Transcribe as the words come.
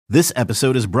This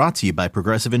episode is brought to you by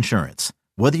Progressive Insurance.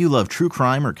 Whether you love true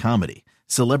crime or comedy,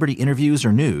 celebrity interviews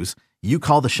or news, you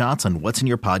call the shots on what's in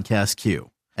your podcast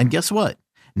queue. And guess what?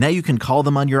 Now you can call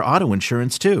them on your auto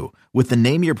insurance too with the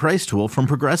Name Your Price tool from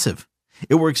Progressive.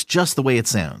 It works just the way it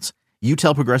sounds. You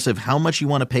tell Progressive how much you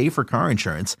want to pay for car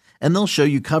insurance, and they'll show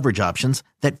you coverage options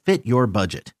that fit your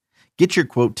budget. Get your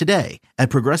quote today at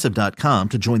Progressive.com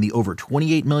to join the over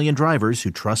 28 million drivers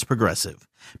who trust Progressive.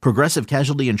 Progressive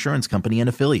Casualty Insurance Company and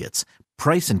Affiliates.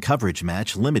 Price and coverage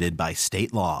match limited by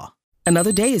state law.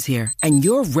 Another day is here, and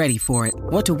you're ready for it.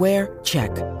 What to wear?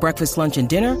 Check. Breakfast, lunch, and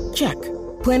dinner? Check.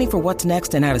 Planning for what's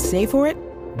next and how to save for it?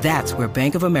 That's where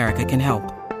Bank of America can help.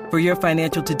 For your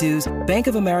financial to-dos, Bank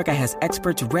of America has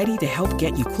experts ready to help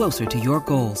get you closer to your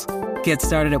goals. Get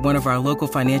started at one of our local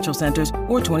financial centers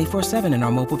or 24/7 in our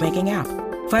mobile banking app.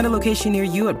 Find a location near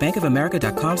you at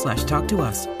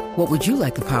bankofamerica.com/talktous. What would you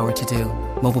like the power to do?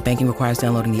 Mobile banking requires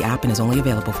downloading the app and is only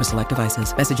available for select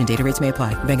devices. Message and data rates may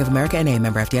apply. Bank of America N.A.,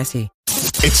 member FDIC.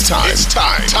 It's time.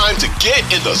 Time to get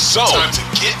in the zone. Time to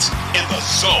get in the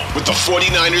zone with the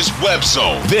 49ers web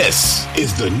zone. This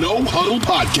is the No Huddle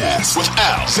Podcast with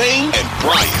Al, Zane, and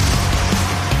Brian.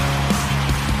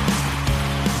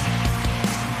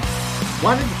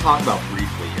 Wanted to talk about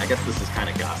briefly, I guess this is kind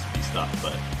of gossipy stuff,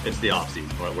 but it's the offseason.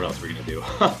 What else are we going to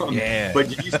do? Yeah. But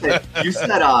you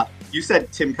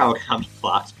said Tim Kawakami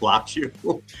blocked you.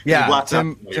 Yeah,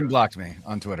 Tim blocked me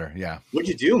on Twitter. Yeah. What'd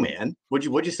you do, man?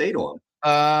 What'd you say to him?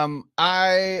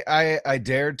 I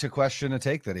dared to question a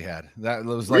take that he had. That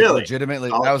was like Really? legitimately.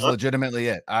 That was legitimately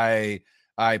it. I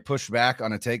pushed back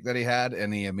on a take that he had,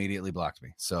 and he immediately blocked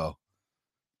me. So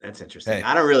that's interesting. Hey.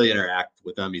 I don't really interact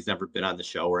with him. He's never been on the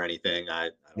show or anything. I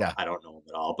don't know him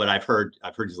at all. But I've heard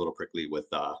he's a little prickly with.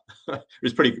 He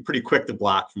was pretty quick to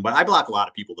block from. But I block a lot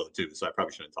of people though too, so I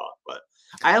probably shouldn't talk. But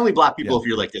I only block people if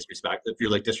you're disrespectful. If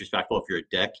you're disrespectful, if you're a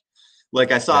dick.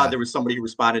 Like I saw there was somebody who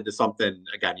responded to something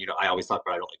again, I always talk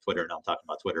about I don't like Twitter, and I'm talking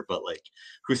about Twitter, but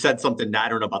who said something I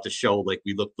don't know about the show,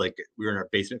 we looked like we were in our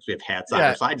basement, so we have hats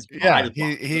on. So I just you're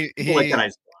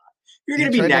gonna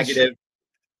be negative.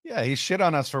 He shit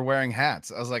on us for wearing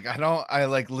hats. I was like, I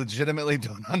legitimately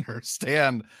don't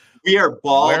understand. We are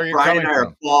bald. Brian and I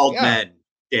are bald men.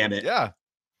 Damn it. Yeah.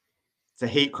 It's a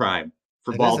hate crime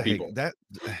for bald people.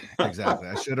 Exactly.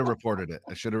 I should have reported it.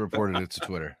 To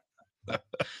Twitter.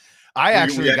 I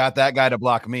actually got that guy to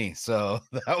block me, so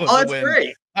that was a win.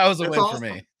 Great. That was a win for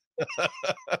me.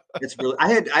 It's really.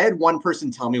 I had one person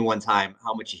tell me one time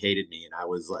how much he hated me, and I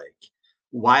was like,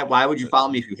 "Why would you follow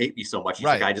me if you hate me so much?" He's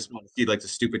like, "I just want to see the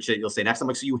stupid shit you'll say next." I'm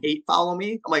like, "So you hate follow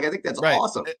me?" I'm like, "I think that's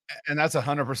awesome," and that's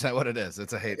 100% what it is.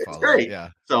 It's a hate follow. Great.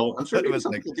 Yeah. So I'm sure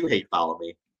some people do hate follow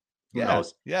me. Who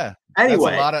knows? Yeah.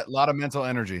 Anyway, that's a lot of mental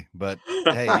energy, but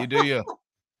hey, you do you.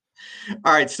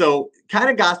 All right, so kind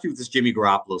of gossipy with this Jimmy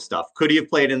Garoppolo stuff. Could he have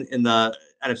played in the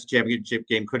NFC Championship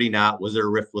game? Could he not? Was there a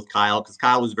rift with Kyle? Because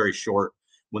Kyle was very short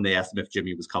when they asked him if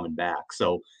Jimmy was coming back.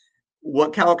 So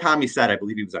what Kawakami said, I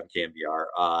believe he was on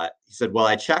KNBR, he said, well,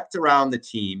 I checked around the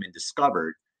team and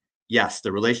discovered, yes,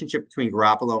 the relationship between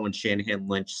Garoppolo and Shanahan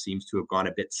Lynch seems to have gone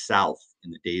a bit south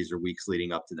in the days or weeks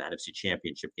leading up to the NFC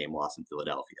Championship game loss in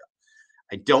Philadelphia.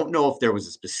 I don't know if there was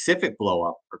a specific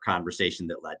blow-up or conversation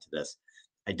that led to this.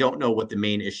 I don't know what the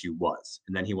main issue was.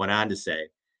 And then he went on to say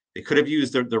they could have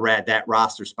used that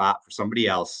roster spot for somebody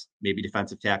else, maybe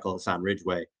defensive tackle Hassan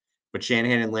Ridgeway, but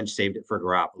Shanahan and Lynch saved it for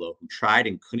Garoppolo, who tried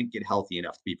and couldn't get healthy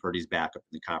enough to be Purdy's backup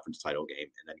in the conference title game,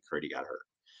 and then Purdy got hurt.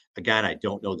 Again, I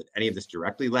don't know that any of this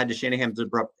directly led to Shanahan's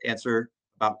abrupt answer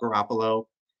about Garoppolo,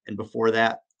 and before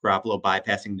that, Garoppolo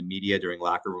bypassing the media during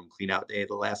locker room cleanout day of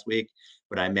the last week,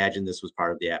 but I imagine this was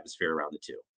part of the atmosphere around the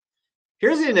two.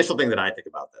 Here's the initial thing that I think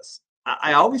about this.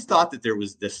 I always thought that there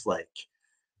was this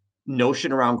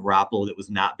notion around Garoppolo that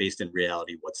was not based in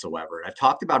reality whatsoever. And I've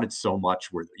talked about it so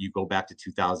much where you go back to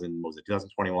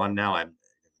 2021 now? I don't know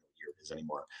what year it is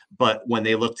anymore. But when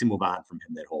they look to move on from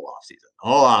him that whole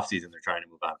offseason, they're trying to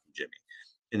move on from Jimmy.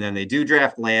 And then they do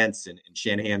draft Lance, and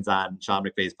Shanahan's on Sean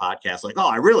McVay's podcast like, oh,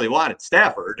 I really wanted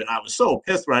Stafford, and I was so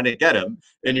pissed when I didn't get him.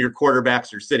 And your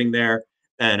quarterbacks are sitting there,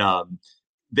 and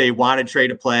they wanted Trey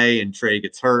to play, and Trey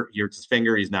gets hurt. He hurts his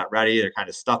finger. He's not ready. They're kind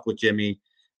of stuck with Jimmy.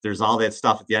 There's all that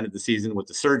stuff at the end of the season with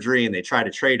the surgery, and they try to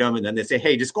trade him. And then they say,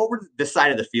 hey, just go over to this side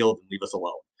of the field and leave us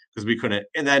alone because we couldn't.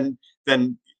 And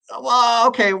then, well,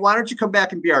 okay, why don't you come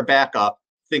back and be our backup,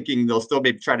 thinking they'll still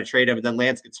maybe try to trade him. And then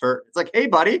Lance gets hurt. It's like, hey,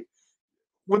 buddy,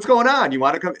 what's going on? You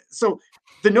want to come? So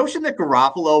the notion that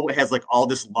Garoppolo has all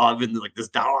this love and this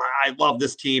down, I love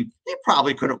this team. He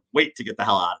probably couldn't wait to get the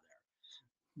hell out of there.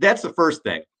 That's the first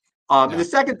thing. And the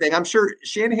second thing, I'm sure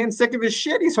Shanahan's sick of his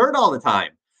shit. He's hurt all the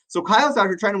time. So Kyle's out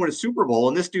here trying to win a Super Bowl,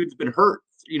 and this dude's been hurt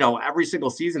every single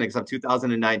season except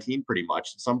 2019 pretty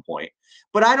much at some point.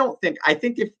 But I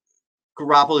think if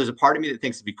Garoppolo, there's a part of me that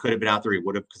thinks if he could have been out there, he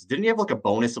would have, because didn't he have like a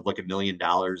bonus of like $1 million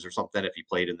or something if he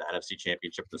played in the NFC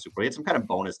Championship, the Super Bowl? He had some kind of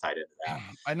bonus tied into that.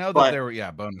 I know that there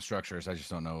were, bonus structures. I just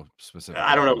don't know specifically.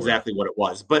 I don't know exactly what it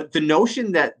was, but the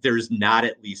notion that there's not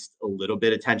at least a little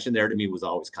bit of tension there to me was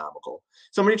always comical.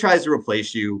 Somebody tries to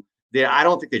replace you. I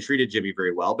don't think they treated Jimmy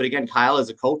very well. But again, Kyle as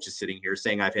a coach is sitting here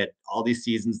saying, I've had all these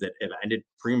seasons that have ended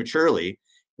prematurely,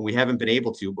 and we haven't been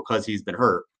able to because he's been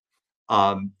hurt.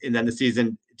 And then the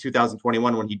season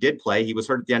 2021, when he did play, he was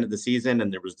hurt at the end of the season,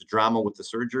 and there was the drama with the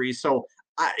surgery. So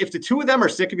if the two of them are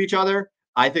sick of each other,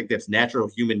 I think that's natural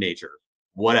human nature.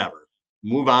 Whatever.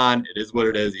 Move on. It is what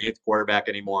it is. He ain't the quarterback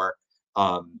anymore.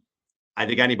 I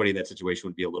think anybody in that situation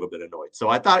would be a little bit annoyed. So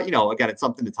I thought, again, it's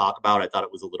something to talk about. I thought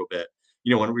it was a little bit,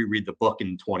 when we read the book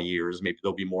in 20 years, maybe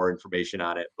there'll be more information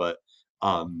on it. But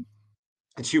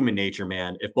it's human nature,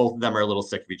 man. If both of them are a little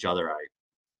sick of each other, I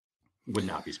would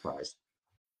not be surprised.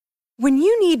 When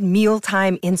you need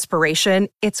mealtime inspiration,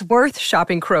 it's worth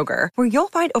shopping Kroger, where you'll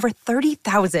find over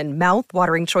 30,000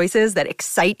 mouth-watering choices that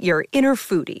excite your inner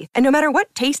foodie. And no matter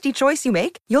what tasty choice you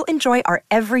make, you'll enjoy our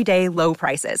everyday low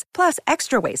prices, plus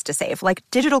extra ways to save, like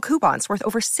digital coupons worth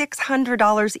over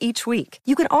 $600 each week.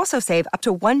 You can also save up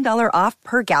to $1 off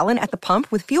per gallon at the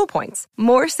pump with fuel points.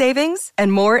 More savings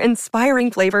and more inspiring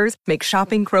flavors make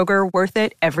shopping Kroger worth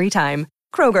it every time.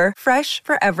 Kroger, fresh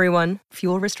for everyone.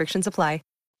 Fuel restrictions apply.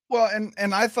 Well,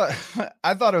 and I thought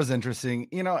it was interesting,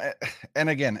 and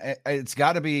again, it's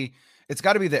got to be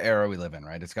the era we live in,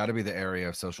 right? It's got to be the era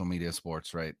of social media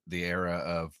sports, right? The era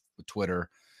of Twitter.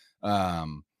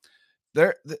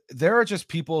 There are just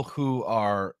people who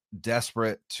are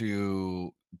desperate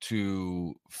to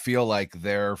feel like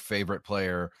their favorite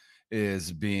player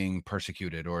is being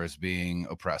persecuted or is being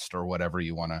oppressed or whatever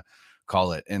you want to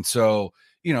call it. And so,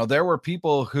 there were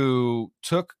people who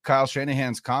took Kyle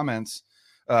Shanahan's comments.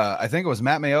 I think it was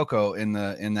Matt Mayoko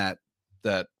in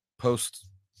that post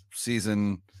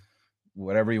season,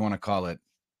 whatever you want to call it,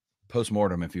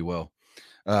 post-mortem, if you will,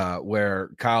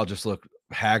 where Kyle just looked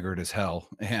haggard as hell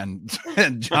and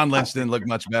John Lynch didn't look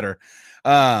much better.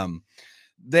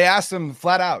 They asked him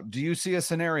flat out, do you see a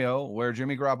scenario where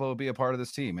Jimmy Garoppolo will be a part of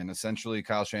this team? And essentially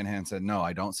Kyle Shanahan said, no,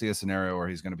 I don't see a scenario where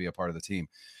he's going to be a part of the team.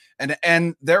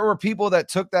 And there were people that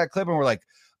took that clip and were like,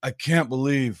 I can't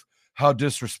believe how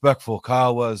disrespectful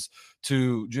Kyle was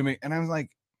to Jimmy. And I was like,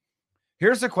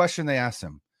 here's the question they asked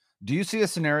him. Do you see a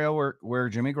scenario where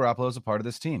Jimmy Garoppolo is a part of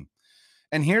this team?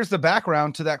 And here's the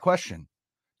background to that question.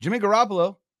 Jimmy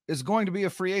Garoppolo is going to be a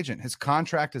free agent. His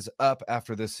contract is up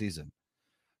after this season.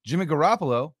 Jimmy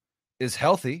Garoppolo is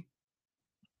healthy-ish,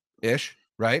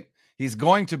 right? He's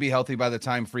going to be healthy by the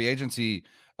time free agency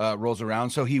rolls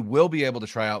around. So he will be able to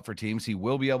try out for teams. He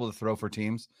will be able to throw for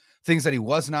teams, things that he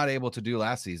was not able to do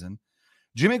last season.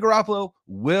 Jimmy Garoppolo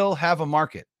will have a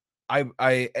market.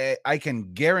 I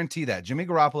can guarantee that Jimmy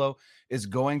Garoppolo is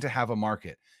going to have a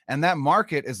market, and that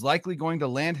market is likely going to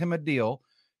land him a deal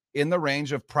in the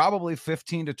range of probably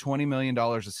 $15 to $20 million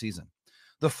a season.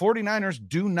 The 49ers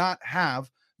do not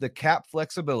have the cap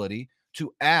flexibility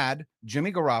to add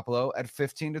Jimmy Garoppolo at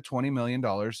 $15 to $20 million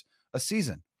a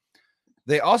season.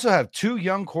 They also have two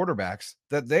young quarterbacks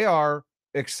that they are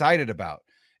excited about.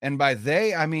 And by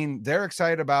they, I mean, they're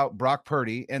excited about Brock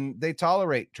Purdy and they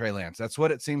tolerate Trey Lance. That's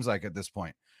what it seems like at this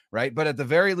point, right? But at the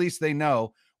very least, they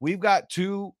know we've got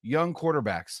two young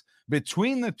quarterbacks.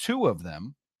 Between the two of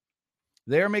them,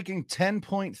 they're making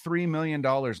 $10.3 million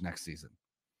next season.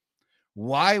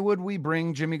 Why would we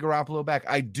bring Jimmy Garoppolo back?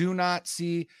 I do not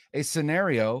see a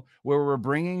scenario where we're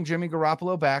bringing Jimmy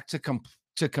Garoppolo back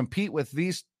to compete with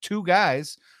these two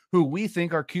guys who we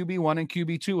think are QB1 and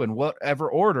QB2 in whatever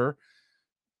order.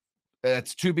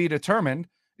 It's to be determined.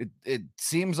 It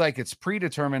seems like it's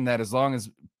predetermined that as long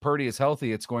as Purdy is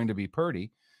healthy, it's going to be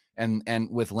Purdy, and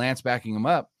with Lance backing him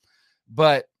up.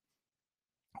 But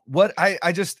what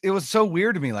it was so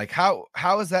weird to me. Like,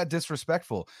 how is that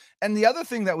disrespectful? And the other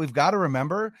thing that we've got to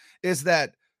remember is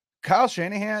that Kyle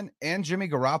Shanahan and Jimmy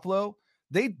Garoppolo,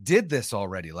 they did this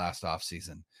already last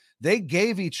offseason. They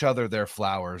gave each other their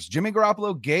flowers. Jimmy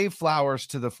Garoppolo gave flowers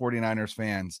to the 49ers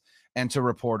fans and to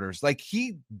reporters. Like,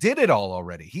 he did it all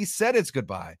already. He said it's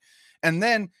goodbye. And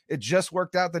then it just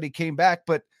worked out that he came back.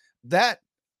 But that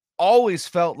always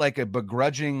felt like a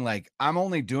begrudging, like, I'm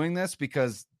only doing this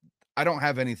because I don't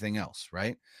have anything else,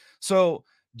 right? So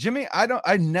Jimmy,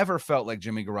 I never felt like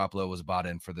Jimmy Garoppolo was bought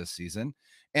in for this season.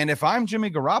 And if I'm Jimmy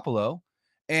Garoppolo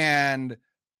and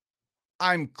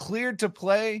I'm cleared to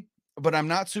play, but I'm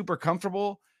not super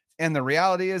comfortable, and the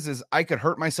reality is I could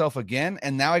hurt myself again,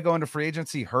 and now I go into free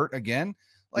agency hurt again.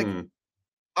 Like,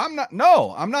 I'm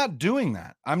not doing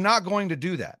that. I'm not going to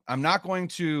do that. I'm not going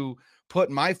to put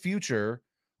my future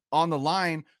on the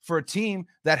line for a team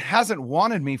that hasn't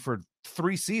wanted me for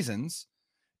 3 seasons.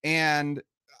 And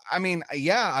I mean,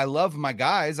 yeah, I love my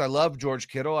guys. I love George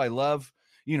Kittle. I love,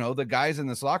 the guys in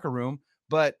this locker room.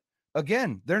 But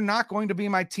again, they're not going to be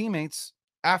my teammates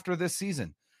after this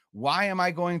season. Why am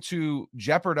I going to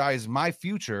jeopardize my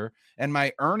future and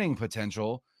my earning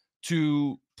potential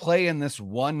to play in this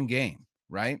one game?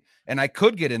 Right. And I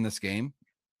could get in this game,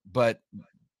 but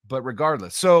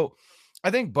regardless. So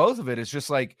I think both of it is just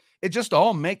like, it just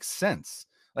all makes sense.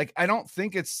 Like, I don't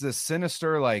think it's this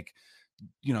sinister, like,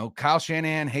 Kyle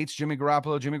Shanahan hates Jimmy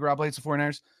Garoppolo. Jimmy Garoppolo hates the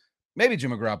 49ers. Maybe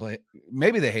Jimmy Garoppolo,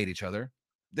 maybe they hate each other.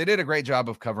 They did a great job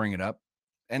of covering it up.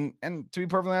 And to be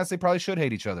perfectly honest, they probably should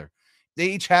hate each other. They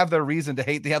each have their reason to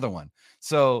hate the other one.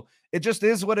 So it just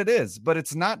is what it is, but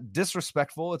it's not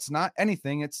disrespectful. It's not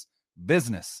anything. It's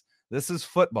business. This is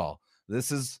football.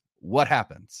 This is what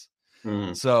happens.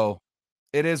 So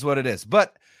it is what it is.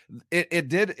 But it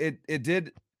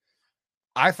did.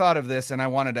 I thought of this and I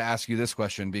wanted to ask you this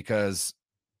question because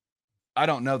I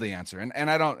don't know the answer. And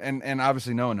I don't, and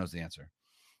obviously no one knows the answer.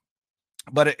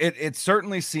 But it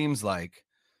certainly seems like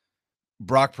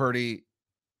Brock Purdy,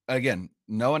 again,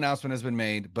 no announcement has been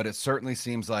made, but it certainly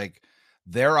seems like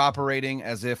they're operating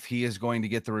as if he is going to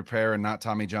get the repair and not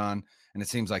Tommy John. And it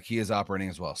seems like he is operating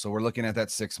as well. So we're looking at that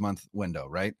 6-month window,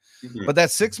 right? Mm-hmm. But that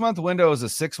 6-month window is a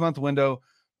 6-month window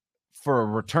for a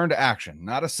return to action,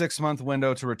 not a 6-month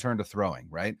window to return to throwing,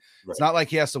 right? It's not like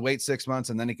he has to wait 6 months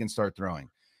and then he can start throwing.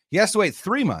 He has to wait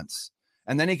 3 months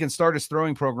and then he can start his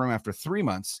throwing program after 3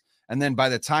 months. And then by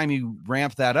the time you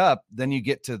ramp that up, then you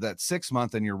get to that 6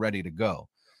 month and you're ready to go.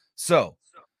 So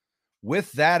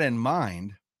with that in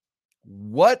mind,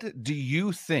 what do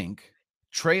you think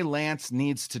Trey Lance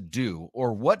needs to do,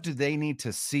 or what do they need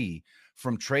to see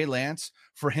from Trey Lance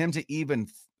for him to even,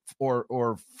 for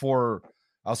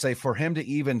him to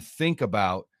even think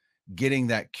about getting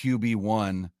that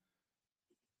QB1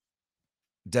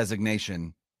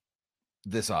 designation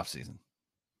this offseason?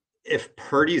 If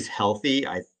Purdy's healthy,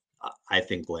 I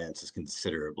think Lance is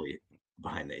considerably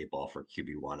behind the 8 ball for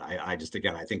QB1.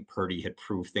 I think Purdy had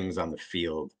proved things on the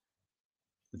field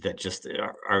that just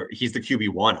are he's the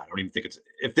QB1. I don't even think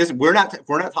if we're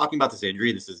not talking about this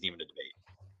injury, this isn't even a debate.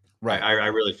 Right. I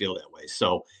really feel that way.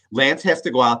 So Lance has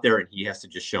to go out there and he has to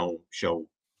just show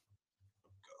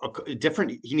a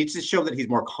different, he needs to show that he's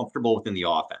more comfortable within the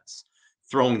offense,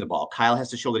 throwing the ball. Kyle has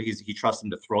to show that he trusts him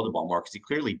to throw the ball more because he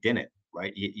clearly didn't,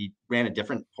 right? He ran a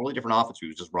totally different offense. He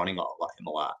was just running him a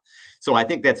lot. So I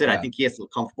think that's it. Yeah. I think he has to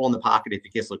look comfortable in the pocket. I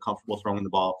think he has to look comfortable throwing the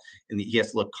ball, and he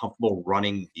has to look comfortable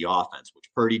running the offense, which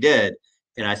Purdy did.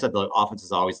 And I said the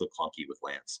offenses always look clunky with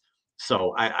Lance.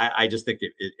 So I just think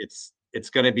it's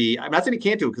going to be, I'm not saying he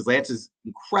can't do it because Lance is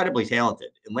incredibly talented.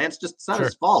 And Lance it's not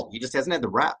his fault. He just hasn't had the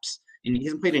reps. And he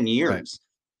hasn't played in years. Right.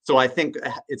 So I think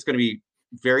it's going to be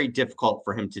very difficult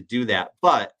for him to do that.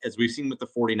 But as we've seen with the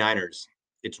 49ers,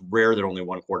 it's rare that only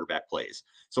one quarterback plays.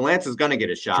 So Lance is going to get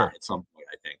a shot at some point,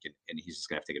 I think, and he's just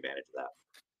going to have to take advantage of that.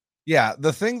 Yeah,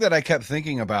 the thing that I kept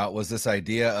thinking about was this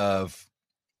idea of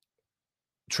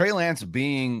Trey Lance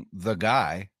being the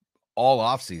guy all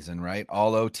offseason, right?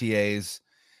 All OTAs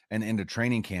and into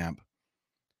training camp.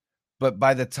 But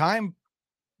by the time,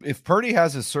 if Purdy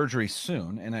has his surgery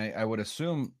soon, and I would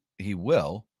assume he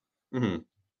will,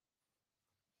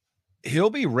 he'll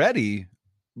be ready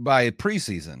by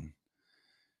preseason.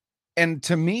 And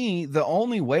to me, the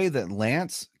only way that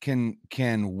Lance can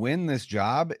win this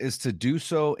job is to do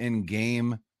so in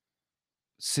game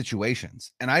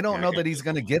situations. And I don't know that he's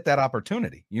going to get that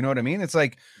opportunity. You know what I mean? It's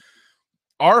like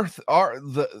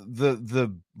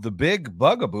the big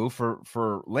bugaboo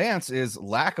for Lance is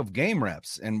lack of game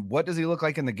reps. And what does he look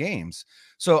like in the games?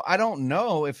 So I don't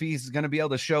know if he's going to be able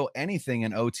to show anything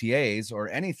in OTAs or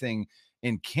anything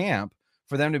in camp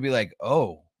for them to be like,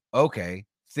 oh, okay,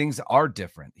 things are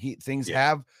different. Things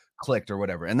have clicked or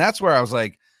whatever. And that's where I was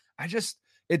like,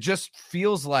 it just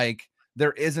feels like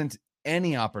there isn't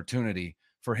any opportunity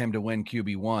for him to win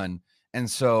QB1. And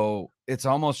so it's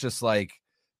almost just like,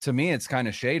 to me, it's kind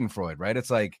of Schadenfreude, right? It's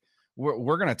like,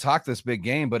 we're going to talk this big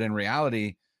game, but in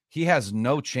reality, he has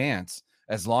no chance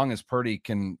as long as Purdy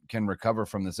can recover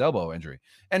from this elbow injury.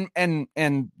 And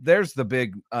there's the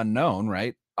big unknown,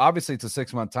 right? Obviously it's a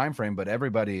 6-month time frame, but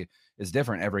everybody is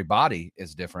different. Every body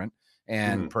is different.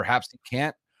 And perhaps he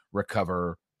can't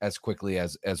recover as quickly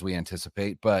as we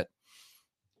anticipate, but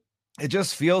it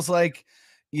just feels like,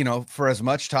 for as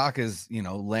much talk as,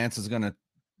 Lance is going to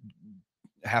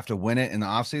have to win it in the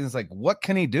offseason, it's like, what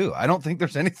can he do? I don't think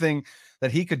there's anything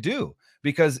that he could do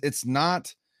because it's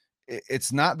not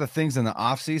it's not the things in the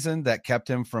offseason that kept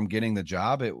him from getting the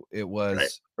job. It was,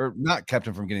 Right. or not kept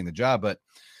him from getting the job, but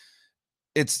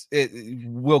it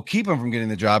will keep him from getting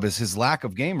the job is his lack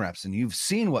of game reps. And you've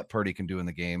seen what Purdy can do in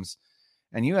the games,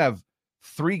 and you have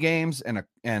 3 games and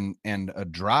a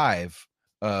drive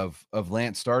of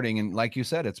Lance starting. And like you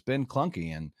said, it's been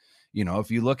clunky. And,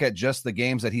 if you look at just the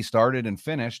games that he started and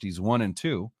finished, he's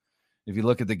 1-2. If you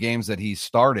look at the games that he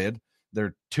started,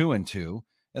 they're 2-2.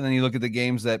 And then you look at the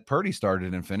games that Purdy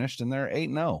started and finished, and they're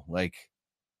 8-0. Like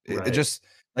it just,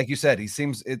 like you said,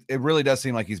 it really does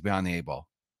seem like he's behind the 8 ball.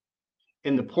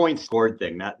 In the points scored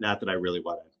thing, not that I really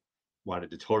wanted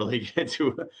to totally get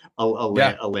into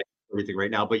everything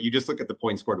right now, but you just look at the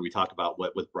points scored we talked about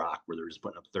with Brock, where they're just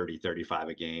putting up 30, 35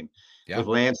 a game. Yeah. With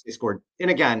Lance, they scored,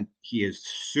 and again, he is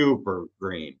super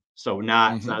green. So it's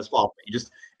not his fault. But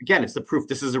it's the proof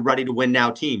this is a ready to win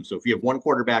now team. So if you have one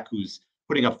quarterback who's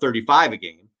putting up 35 a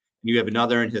game, and you have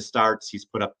another in his starts, he's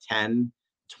put up 10,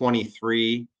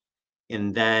 23.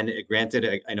 And then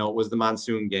granted, I know it was the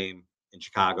monsoon game in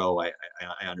Chicago. I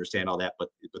understand all that, but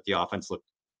the offense looked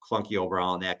clunky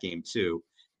overall in that game too.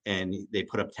 And they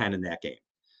put up 10 in that game.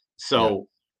 So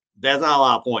that's not a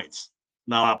lot of points.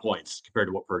 Not a lot of points compared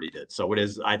to what Purdy did. So it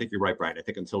is, I think you're right, Brian. I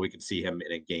think until we can see him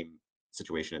in a game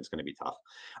situation, it's going to be tough.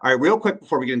 All right, real quick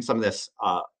before we get into some of this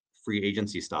free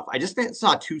agency stuff, I just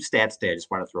saw 2 stats today I just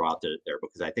want to throw out there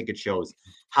because I think it shows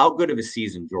how good of a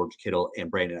season George Kittle and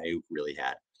Brandon Ayuk really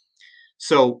had.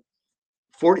 So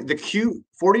 49ers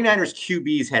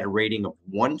QBs had a rating of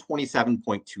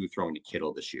 127.2 thrown to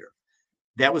Kittle this year.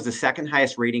 That was the second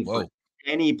highest rating for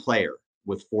any player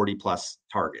with 40 plus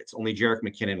targets. Only Jerick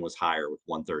McKinnon was higher with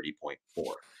 130.4.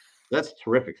 That's a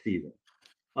terrific season.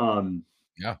 Brandon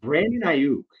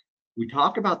Ayuk, we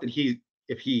talk about that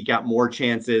if he got more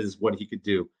chances, what he could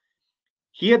do.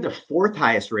 He had the 4th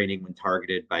highest rating when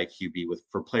targeted by QB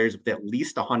for players with at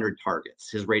least 100 targets.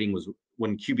 His rating was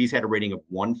when QBs had a rating of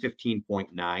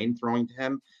 115.9 throwing to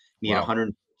him, and he had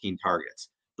 115 targets.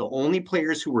 The only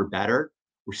players who were better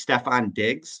were Stephon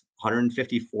Diggs,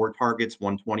 154 targets,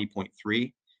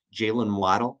 120.3. Jalen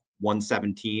Waddle,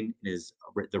 117.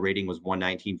 The rating was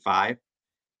 119.5.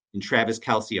 And Travis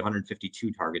Kelce,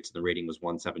 152 targets, and the rating was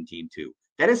 117.2.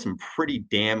 That is some pretty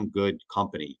damn good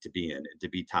company to be in and to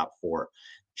be top 4.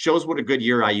 Shows what a good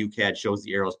year Ayuk had, shows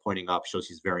the arrows pointing up, shows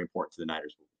he's very important to the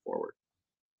Niners moving forward.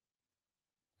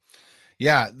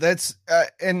 Yeah, that's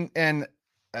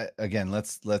again,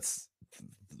 let's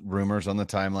rumors on the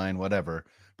timeline, whatever.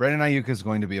 Brandon Ayuk is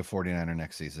going to be a 49er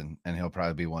next season, and he'll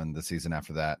probably be one the season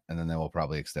after that, and then they will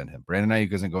probably extend him. Brandon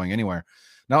Ayuk isn't going anywhere.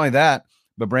 Not only that,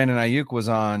 but Brandon Ayuk was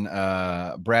on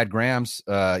Brad Graham's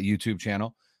YouTube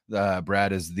channel.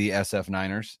 Brad is the SF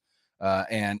Niners,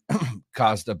 and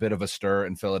caused a bit of a stir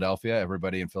in Philadelphia.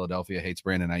 Everybody in Philadelphia hates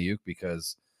Brandon Ayuk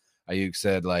because Ayuk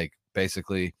said, like,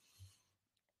 basically,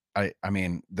 I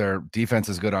mean, their defense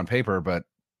is good on paper, but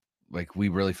like we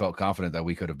really felt confident that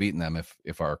we could have beaten them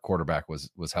if our quarterback was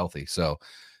healthy. So,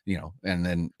 and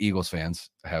then Eagles fans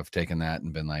have taken that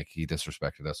and been like, he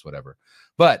disrespected us, whatever.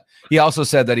 But he also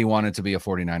said that he wanted to be a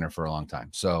 49er for a long time.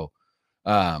 So,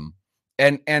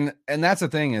 and that's the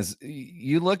thing is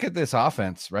you look at this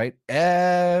offense, right?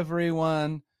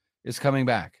 Everyone is coming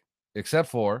back except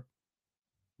for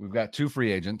we've got 2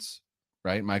 free agents,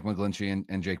 right? Mike McGlinchey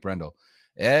and Jake Brendel.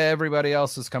 Everybody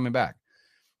else is coming back.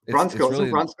 Brunskill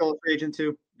a free agent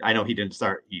too? I know he didn't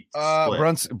start. He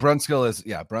Brunskill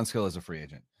is a free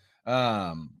agent.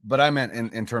 But I meant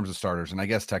in terms of starters, and I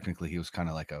guess technically he was kind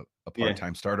of like a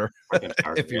part-time starter,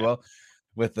 if you will,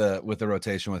 with the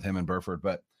rotation with him and Burford.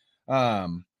 But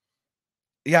and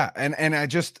I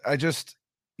just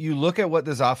you look at what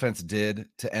this offense did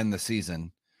to end the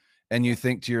season, and you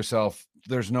think to yourself,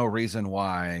 there's no reason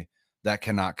why that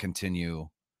cannot continue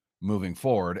moving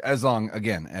forward, as long,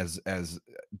 again, as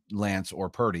Lance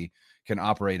or Purdy can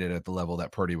operate it at the level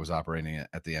that Purdy was operating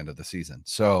at the end of the season.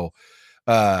 So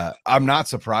I'm not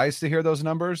surprised to hear those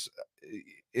numbers.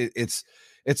 It's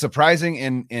surprising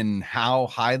in how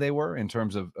high they were in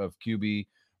terms of QB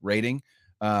rating.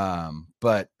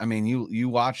 But I mean, you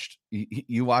watched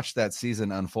that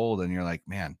season unfold and you're like,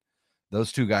 man,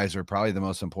 those 2 guys are probably the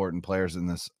most important players in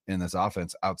this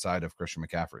offense outside of Christian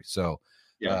McCaffrey. So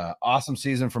awesome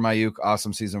season from Ayuk,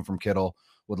 awesome season from Kittle.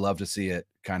 Would love to see it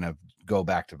kind of go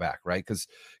back to back, right? Because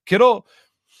Kittle,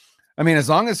 I mean, as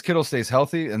long as Kittle stays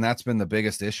healthy, and that's been the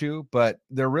biggest issue, but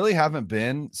there really haven't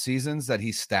been seasons that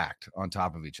he's stacked on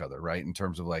top of each other, right? In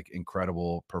terms of like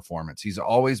incredible performance. He's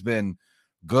always been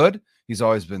good. He's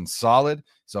always been solid.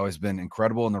 He's always been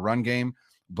incredible in the run game,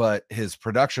 but his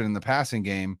production in the passing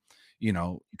game,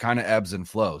 kind of ebbs and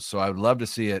flows. So I would love to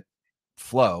see it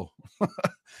flow.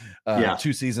 Yeah.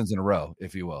 2 seasons in a row,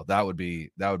 if you will. That would be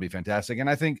fantastic. And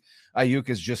I think Ayuk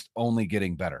is just only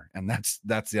getting better. And that's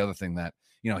the other thing, that,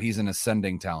 you know, he's an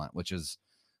ascending talent, which is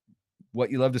what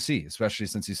you love to see, especially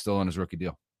since he's still on his rookie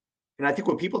deal. And I think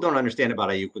what people don't understand about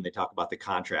Ayuk when they talk about the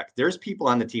contract, there's people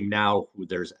on the team now who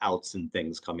there's outs and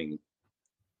things coming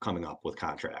up with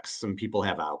contracts. Some people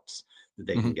have outs that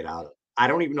they can get out of. I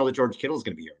don't even know that George Kittle is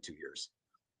going to be here in 2 years.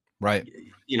 Right.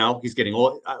 You know, he's getting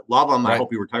old. I love him. Right. I hope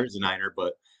he retires a Niner,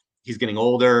 but he's getting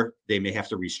older. They may have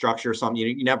to restructure something.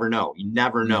 You never know. You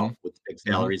never know with big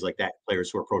salaries like that,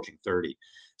 players who are approaching 30.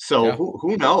 So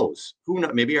who knows?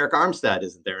 Maybe Eric Armstead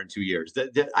isn't there in 2 years.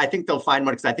 I think they'll find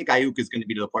money, because I think Ayuk is going to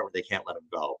be to the point where they can't let him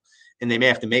go, and they may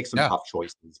have to make some tough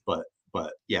choices.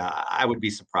 But yeah, I would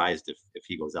be surprised if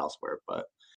he goes elsewhere. But